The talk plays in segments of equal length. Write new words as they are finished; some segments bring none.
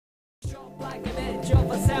So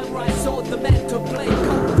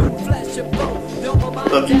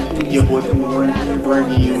if you see your voice in the morning,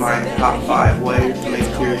 bringing you my top 5 ways to make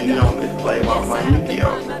sure you don't misplay while playing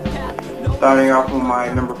Yu-Gi-Oh! Starting off with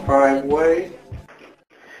my number 5 way,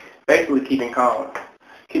 basically keeping calm.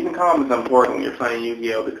 Keeping calm is important when you're playing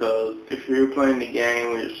Yu-Gi-Oh! Because if you're playing the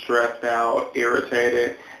game when you're stressed out,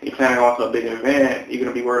 irritated, and you're planning on to a big event, you're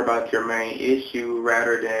going to be worried about your main issue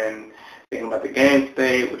rather than thinking about the game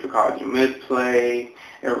state, which will cause you misplay,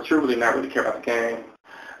 and truly not really care about the game.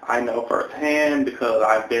 I know firsthand because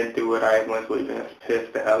I've been through it. I went to events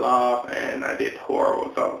pissed the hell off, and I did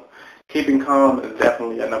horrible. So keeping calm is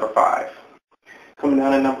definitely a number 5. Coming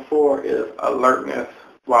down at number 4 is alertness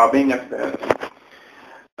while being at events.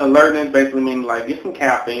 Alertness basically means like get some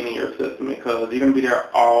caffeine in your system because you're going to be there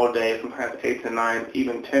all day, sometimes 8 to 9,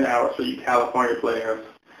 even 10 hours for you California players.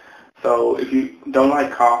 So if you don't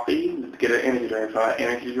like coffee, just get an energy drink. So an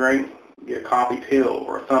energy drink, get a coffee pill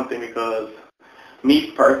or something because me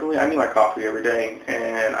personally, I need my coffee every day,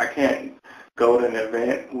 and I can't go to an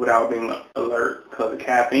event without being alert because the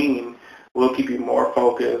caffeine will keep you more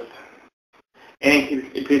focused and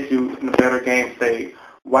it puts you in a better game state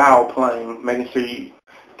while playing, making sure you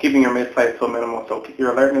keeping your misplays to a minimum. So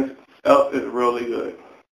your alertness up is really good.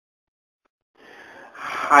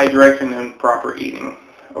 Hydration and proper eating.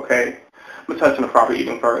 Okay, I'm gonna touch on the proper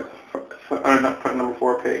eating first for the number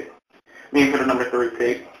 4 pick. For the number 3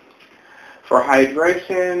 pick. For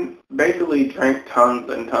hydration, basically drink tons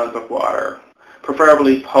and tons of water,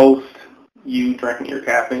 preferably post you drinking your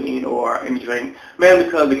caffeine or energy drink, mainly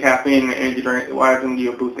because the caffeine and energy drink, while it's going to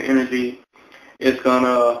give you a boost of energy, it's going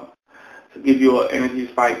to give you an energy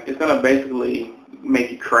spike. It's going to basically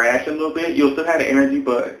make you crash a little bit. You'll still have the energy,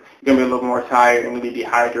 but you're going to be a little more tired and be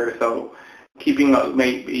dehydrated. So keeping up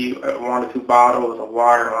maybe 1 or 2 bottles of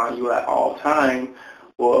water on you at all time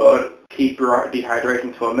will keep your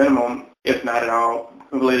dehydration to a minimum, if not at all,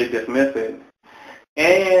 completely dismiss it.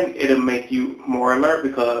 And it'll make you more alert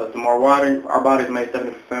because the more water, our body's made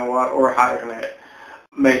 70% water or higher than that,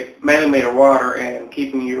 mainly made of water, and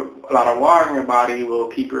keeping a lot of water in your body will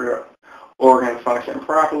keep your organs functioning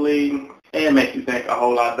properly and make you think a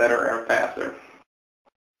whole lot better and faster.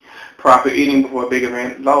 Proper eating before a big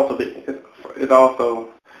event is also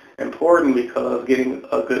important because getting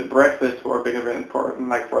a good breakfast for a big event is important.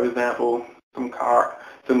 Like, for example, some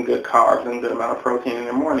good carbs and a good amount of protein in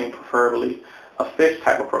the morning, preferably a fish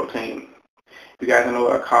type of protein. If you guys don't know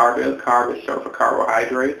what a carb is short for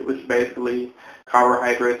carbohydrates, which basically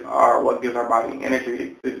carbohydrates are what gives our body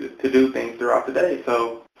energy to do things throughout the day.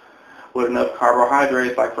 So with enough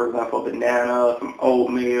carbohydrates, like for example, banana, some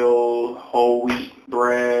oatmeal, whole wheat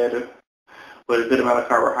bread, with a good amount of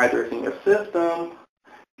carbohydrates in your system,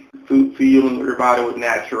 fueling your body with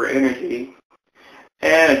natural energy,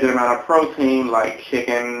 and a good amount of protein like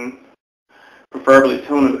chicken, preferably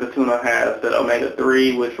tuna because tuna has the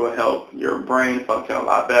omega-3, which will help your brain function a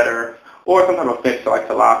lot better, or some type of fish like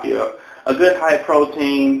tilapia. A good high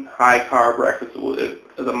protein, high carb breakfast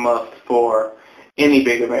is a must for any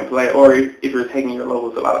big event play, or if you're taking your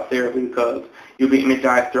levels a lot seriously because you'll be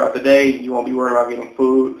energized throughout the day, you won't be worried about getting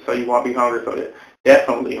food, so you won't be hungry. So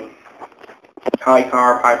definitely high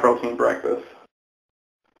carb, high protein breakfast.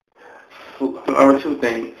 Number 2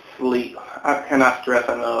 thing, sleep. I cannot stress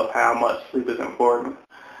enough how much sleep is important.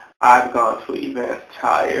 I've gone to events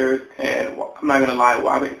tired, and I'm not going to lie,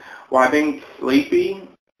 while being sleepy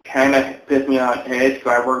kind of pissed me on edge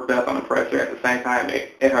because I work best under pressure. At the same time,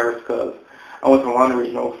 it hurts because I went to one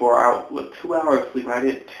regional for with 2 hours of sleep, and I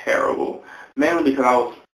did terrible, mainly because I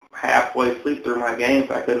was halfway asleep through my game,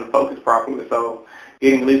 so I couldn't focus properly. So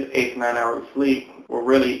getting at least 8 to 9 hours of sleep will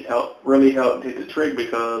really help hit the trick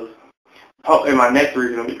because in my next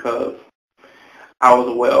regional because I was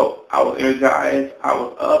energized, I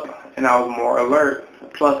was up, and I was more alert.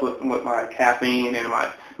 Plus, with my caffeine and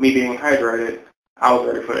me being hydrated, I was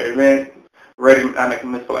ready for the event, ready to make a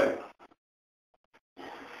misplay.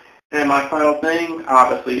 And my final thing,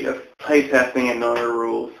 obviously, is play testing and knowing your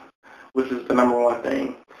rules, which is the number 1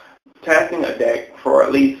 thing. Testing a deck for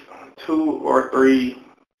at least 2 or 3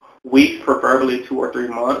 weeks, preferably 2 or 3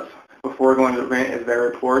 months, before going to the event is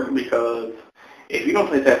very important because if you don't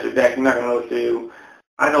play test your deck, you're not going to know what to do.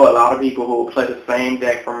 I know a lot of people who will play the same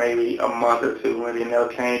deck for maybe a month or 2, maybe they'll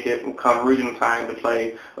change it and come regional time to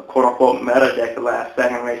play a quote-unquote meta deck the last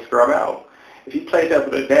second and they scrub out. If you play test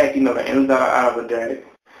with a deck, you know the ins and outs of the deck.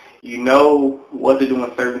 You know what to do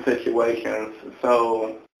in certain situations.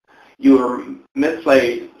 So your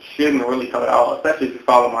misplays shouldn't really come at all, especially if you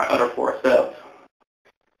follow my other 4 steps.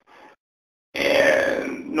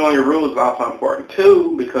 And knowing your rules is also important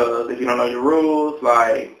too, because if you don't know your rules,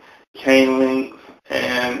 like chain links,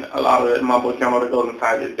 and a lot of that mumbo jumbo that goes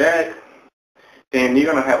inside your deck, then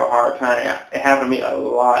you're going to have a hard time. It happened to me a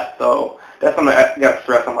lot, so that's something I got to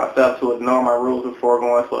stress on myself, to ignore my rules before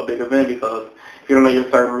going to a big event, because if you don't know your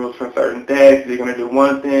certain rules for certain decks, you're going to do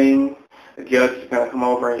one thing, the judge is going to come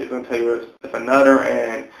over and he's going to tell you it's another,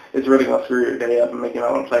 and it's really going to screw your day up and make you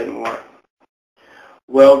not want to play anymore.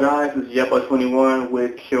 Well, guys, this is Yeppo21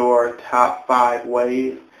 with your top 5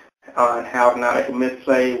 ways on how to not make a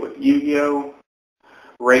misplay with Yu-Gi-Oh!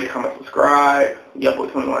 Rate, comment, subscribe.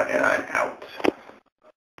 Yeppo21, and I'm out.